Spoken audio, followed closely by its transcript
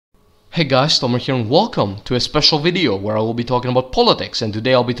Hey guys, Tomer here and welcome to a special video where I will be talking about politics, and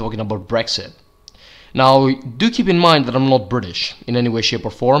today I'll be talking about Brexit. Now, do keep in mind that I'm not British in any way, shape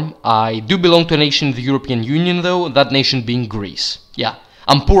or form. I do belong to a nation in the European Union though, that nation being Greece. Yeah,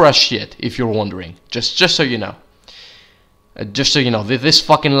 I'm poor as shit if you're wondering, just so you know. Just so you know, this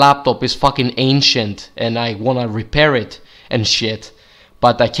fucking laptop is fucking ancient and I wanna repair it and shit,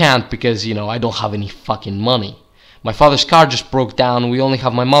 but I can't because, you know, I don't have any fucking money. My father's car just broke down, we only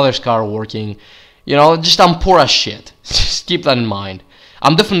have my mother's car working. You know, I'm poor as shit. Just keep that in mind.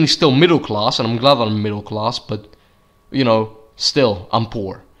 I'm definitely still middle class, and I'm glad that I'm middle class, but, you know, still, I'm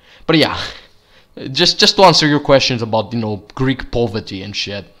poor. But yeah, just to answer your questions about, you know, Greek poverty and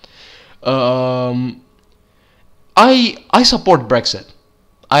shit. I support Brexit.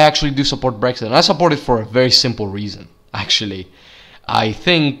 I actually do support Brexit, and I support it for a very simple reason, actually. I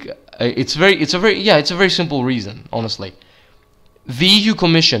think it's a very simple reason, honestly. The EU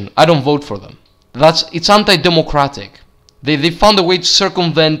Commission, I don't vote for them. It's anti-democratic. They found a way to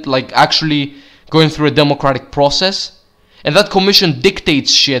circumvent, like, actually going through a democratic process, and that commission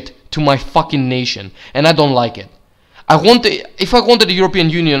dictates shit to my fucking nation, and I don't like it. If I wanted a European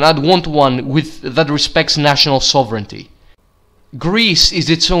Union, I'd want one that respects national sovereignty. Greece is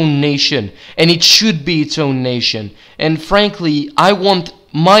its own nation, and it should be its own nation. And frankly, I want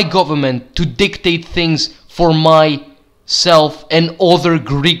my government to dictate things for myself and other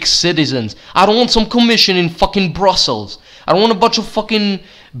Greek citizens. I don't want some commission in fucking Brussels. I don't want a bunch of fucking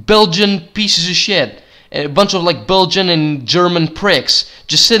Belgian pieces of shit. A bunch of like Belgian and German pricks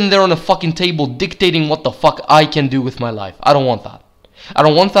just sitting there on a fucking table dictating what the fuck I can do with my life. I don't want that. I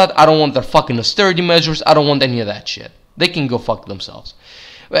don't want that. I don't want their fucking austerity measures. I don't want any of that shit. They can go fuck themselves.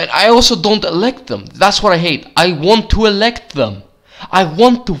 And I also don't elect them. That's what I hate. I want to elect them. I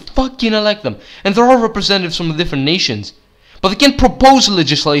want to fucking elect them. And there are representatives from the different nations. But they can't propose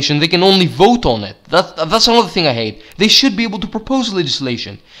legislation. They can only vote on it. That's another thing I hate. They should be able to propose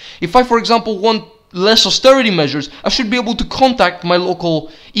legislation. If I, for example, want less austerity measures, I should be able to contact my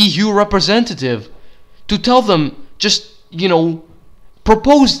local EU representative to tell them, just, you know,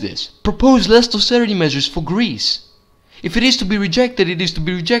 propose this. Propose less austerity measures for Greece. If it is to be rejected, it is to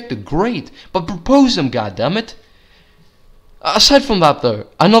be rejected. Great. But propose them, goddammit. Aside from that, though,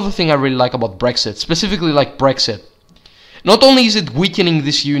 another thing I really like about Brexit, specifically like Brexit, not only is it weakening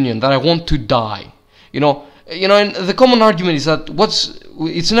this union that I want to die, you know, and the common argument is that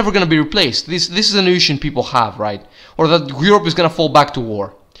it's never going to be replaced. This is an illusion people have, right? Or that Europe is going to fall back to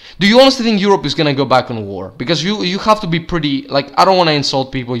war. Do you honestly think Europe is going to go back on war? Because you have to be pretty, like, I don't want to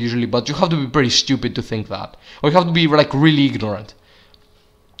insult people usually, but you have to be pretty stupid to think that. Or you have to be, like, really ignorant.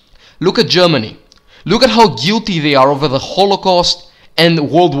 Look at Germany. Look at how guilty they are over the Holocaust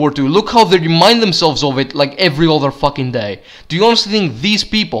and World War II. Look how they remind themselves of it, like, every other fucking day. Do you honestly think these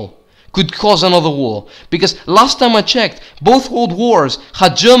people could cause another war? Because last time I checked, both world wars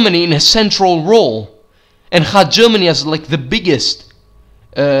had Germany in a central role. And had Germany as, like, the biggest...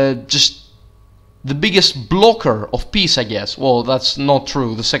 just the biggest blocker of peace, I guess. Well, that's not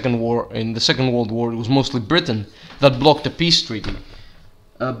true. In the Second World War, it was mostly Britain that blocked the peace treaty.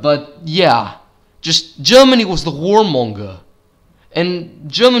 But yeah, just Germany was the warmonger, and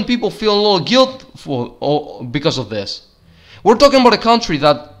German people feel a little guilt because of this. We're talking about a country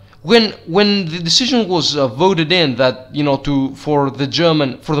that when the decision was voted in that, you know, for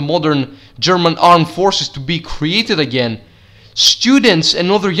the modern German armed forces to be created again, students and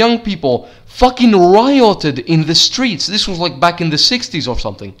other young people fucking rioted in the streets. This was like back in the 60s or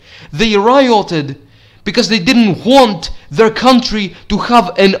something. They rioted because they didn't want their country to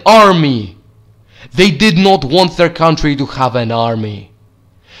have an army. They did not want their country to have an army.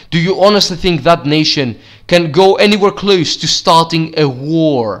 Do you honestly think that nation can go anywhere close to starting a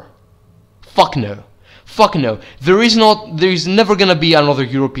war? Fuck no. Fuck no. There is never gonna be another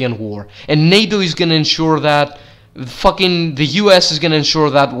European war. And NATO is gonna ensure that. Fucking the US is gonna ensure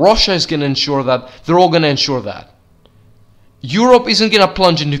that. Russia is gonna ensure that. They're all gonna ensure that. Europe isn't gonna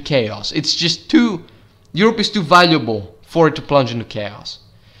plunge into chaos. It's just Europe is too valuable for it to plunge into chaos.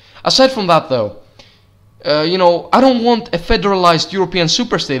 Aside from that, though, you know, I don't want a federalized European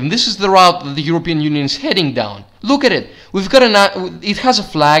superstate, and this is the route that the European Union is heading down. Look at it. We've got it has a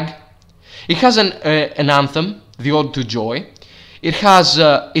flag. It has an anthem, the Ode to Joy. It has.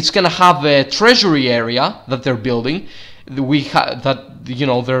 It's gonna have a treasury area that they're building. You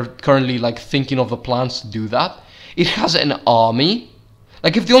know, they're currently like thinking of the plans to do that. It has an army.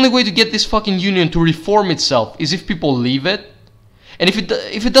 Like, if the only way to get this fucking union to reform itself is if people leave it, and if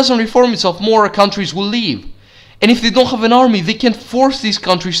it doesn't reform itself, more countries will leave. And if they don't have an army, they can't force these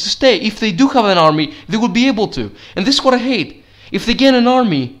countries to stay. If they do have an army, they will be able to. And this is what I hate. If they get an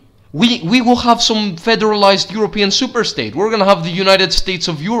army, We will have some federalized European superstate. We're gonna have the United States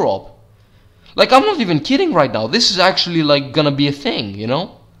of Europe. Like, I'm not even kidding right now. This is actually like gonna be a thing, you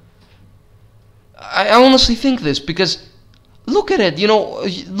know? I honestly think this because look at it, you know,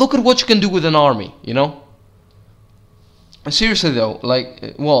 look at what you can do with an army, you know? Seriously though,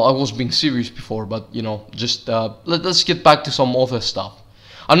 like, well, I was being serious before, but, you know, just, let's get back to some other stuff.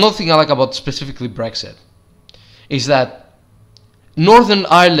 Another thing I like about specifically Brexit is that Northern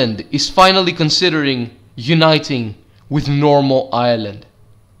Ireland is finally considering uniting with normal Ireland.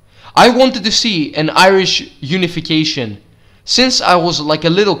 I wanted to see an Irish unification since I was like a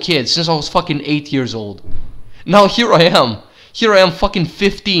little kid, since I was fucking 8 years old. Now here I am. Here I am fucking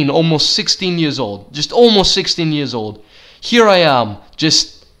 15, almost 16 years old. Just almost 16 years old. Here I am,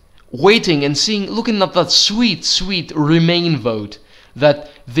 just waiting and seeing, looking at that sweet, sweet Remain vote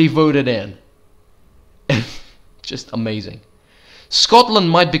that they voted in. Just amazing. Scotland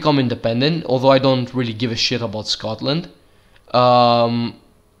might become independent, although I don't really give a shit about Scotland. Although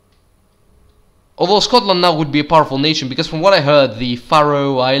Scotland now would be a powerful nation, because from what I heard, the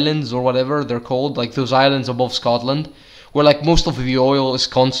Faroe Islands, or whatever they're called, like those islands above Scotland, where like most of the oil is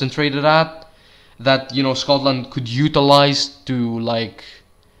concentrated at, that, you know, Scotland could utilize to like,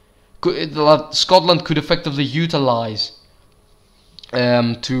 Scotland could effectively utilize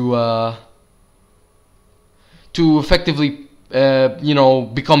to effectively, you know,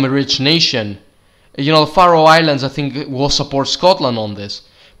 become a rich nation. You know, the Faroe Islands, I think, will support Scotland on this.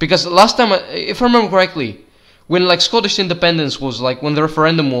 Because last time, if I remember correctly, when like Scottish independence was like, when the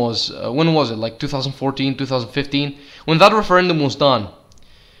referendum was, when was it? Like 2014, 2015? When that referendum was done,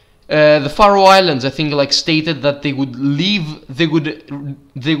 the Faroe Islands, I think, like stated that they would leave, they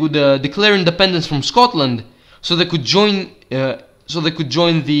would declare independence from Scotland, so they could join, the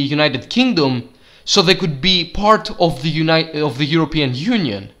United Kingdom, so they could be part of the European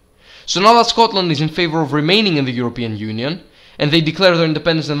Union. So now that Scotland is in favor of remaining in the European Union, and they declare their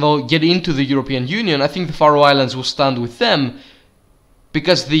independence and they'll get into the European Union, I think the Faroe Islands will stand with them,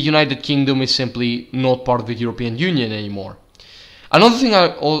 because the United Kingdom is simply not part of the European Union anymore. Another thing,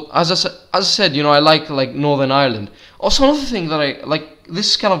 as I said, you know, I like Northern Ireland. Also, another thing that I like, this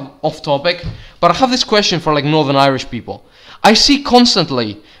is kind of off topic, but I have this question for like Northern Irish people. I see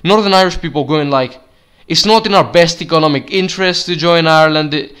constantly Northern Irish people going like, it's not in our best economic interest to join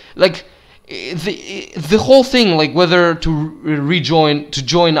Ireland. The whole thing, like whether to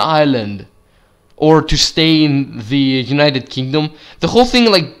join Ireland or to stay in the United Kingdom, the whole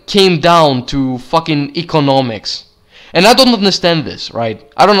thing like came down to fucking economics. And I don't understand this, right?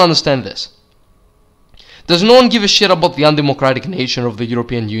 I don't understand this. Does no one give a shit about the undemocratic nature of the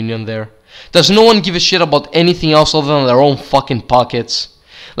European Union there? Does no one give a shit about anything else other than their own fucking pockets?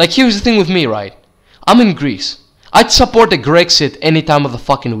 Like, here's the thing with me, right? I'm in Greece. I'd support a Grexit any time of the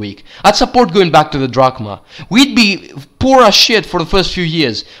fucking week. I'd support going back to the drachma. We'd be poor as shit for the first few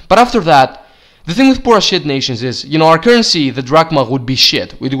years, but after that, the thing with poor as shit nations is, you know, our currency, the drachma, would be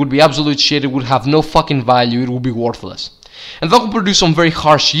shit. It would be absolute shit. It would have no fucking value. It would be worthless. And that would produce some very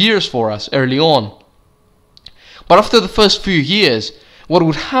harsh years for us early on. But after the first few years, what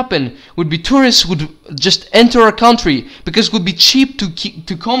would happen would be tourists would just enter our country because it would be cheap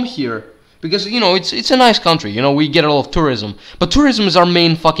to come here. Because, you know, it's a nice country, you know, we get a lot of tourism. But tourism is our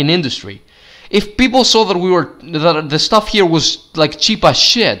main fucking industry. If people saw that the stuff here was like cheap as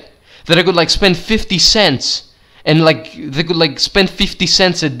shit, that I could like spend 50 cents and like they could like spend 50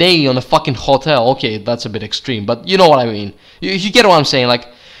 cents a day on a fucking hotel. Okay, that's a bit extreme, but you know what I mean. You get what I'm saying, like,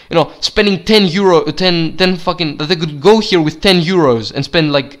 you know, spending 10 fucking, that they could go here with 10 euros and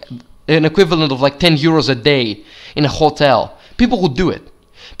spend like an equivalent of like 10 euros a day in a hotel. People would do it.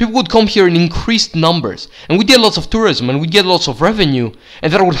 People would come here in increased numbers, and we'd get lots of tourism, and we'd get lots of revenue,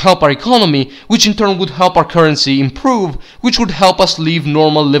 and that would help our economy, which in turn would help our currency improve, which would help us live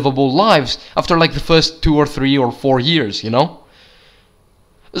normal, livable lives after like the first 2 or 3 or 4 years, you know?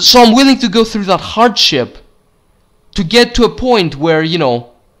 So I'm willing to go through that hardship to get to a point where, you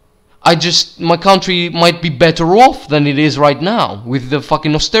know, my country might be better off than it is right now, with the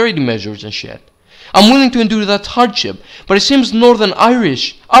fucking austerity measures and shit. I'm willing to endure that hardship, but it seems Northern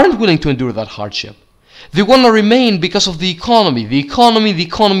Irish aren't willing to endure that hardship. They want to remain because of the economy.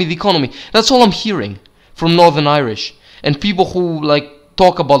 That's all I'm hearing from Northern Irish and people who like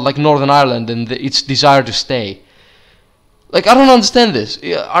talk about like Northern Ireland and its desire to stay. Like, I don't understand this.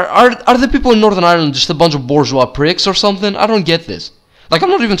 Are the people in Northern Ireland just a bunch of bourgeois pricks or something? I don't get this. Like, I'm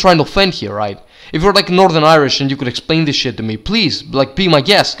not even trying to offend here, right? If you're like Northern Irish and you could explain this shit to me, please, like, be my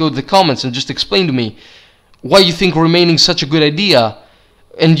guest, go to the comments and just explain to me why you think remaining is such a good idea,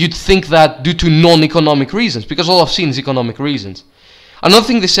 and you'd think that due to non-economic reasons, because all I've seen is economic reasons. Another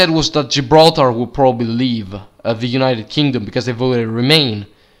thing they said was that Gibraltar will probably leave the United Kingdom because they voted Remain.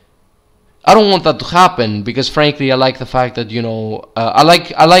 I don't want that to happen because, frankly, I like the fact that I like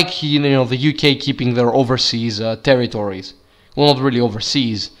the UK keeping their overseas territories. Well, not really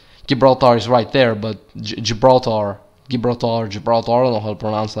overseas. Gibraltar is right there, but Gibraltar. I don't know how to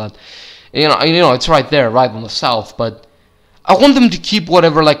pronounce that. It's right there, right on the south. But I want them to keep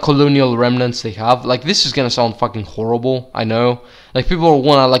whatever like colonial remnants they have. Like, this is gonna sound fucking horrible, I know. Like, people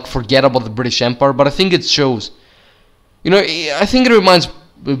wanna like forget about the British Empire, but I think it shows. I think it reminds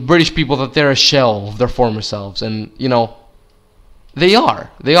British people that they're a shell of their former selves, and they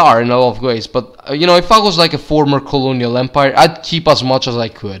are in a lot of ways. But if I was like a former colonial empire, I'd keep as much as I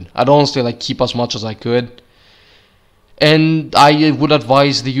could. I'd honestly like keep as much as I could. And I would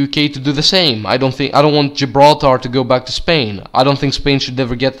advise the UK to do the same. I don't want Gibraltar to go back to Spain. I don't think Spain should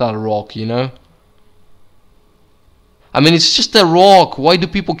ever get that rock, I mean, it's just a rock. Why do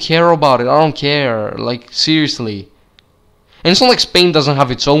people care about it? I don't care. Like, seriously. And it's not like Spain doesn't have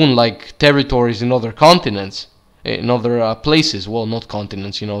its own, like, territories in other continents. In other places. Well, not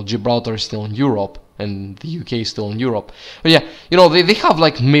continents, Gibraltar is still in Europe. And the UK is still in Europe. But yeah, they have,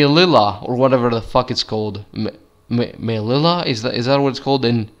 like, Melilla, or whatever the fuck it's called. Melilla? Is that what it's called?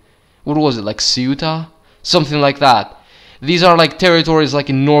 In what was it, like Ceuta? Something like that. These are like territories like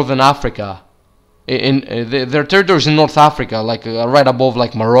in northern Africa. They're territories in North Africa, like right above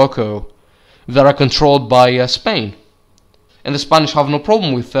like Morocco, that are controlled by Spain. And the Spanish have no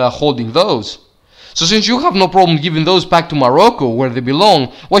problem with holding those. So since you have no problem giving those back to Morocco where they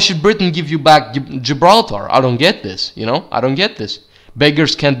belong, why should Britain give you back Gibraltar? I don't get this, I don't get this.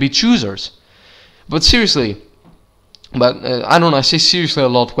 Beggars can't be choosers. But seriously, I don't know, I say seriously a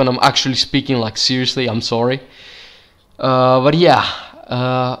lot when I'm actually speaking like seriously, I'm sorry. But yeah,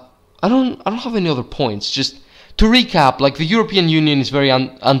 I don't have any other points. Just to recap, like, the European Union is very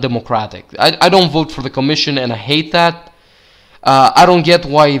undemocratic. I don't vote for the Commission, and I hate that. I don't get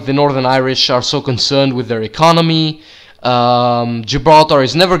why the Northern Irish are so concerned with their economy. Gibraltar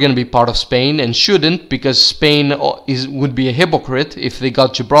is never going to be part of Spain and shouldn't, because Spain would be a hypocrite if they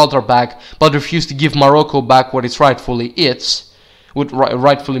got Gibraltar back but refused to give Morocco back what it's rightfully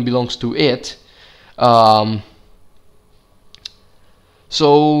rightfully belongs to it.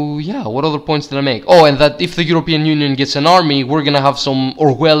 So yeah, what other points did I make? Oh, and that if the European Union gets an army, we're gonna have some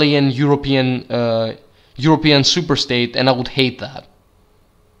Orwellian European superstate, and I would hate that.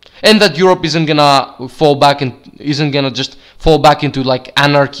 And that Europe isn't gonna just fall back into like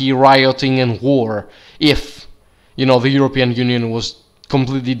anarchy, rioting, and war if the European Union was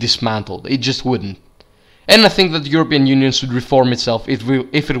completely dismantled. It just wouldn't. And I think that the European Union should reform itself if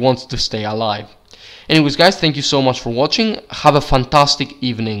it wants to stay alive. Anyways, guys, thank you so much for watching. Have a fantastic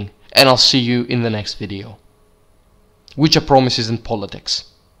evening, and I'll see you in the next video, which I promise isn't politics.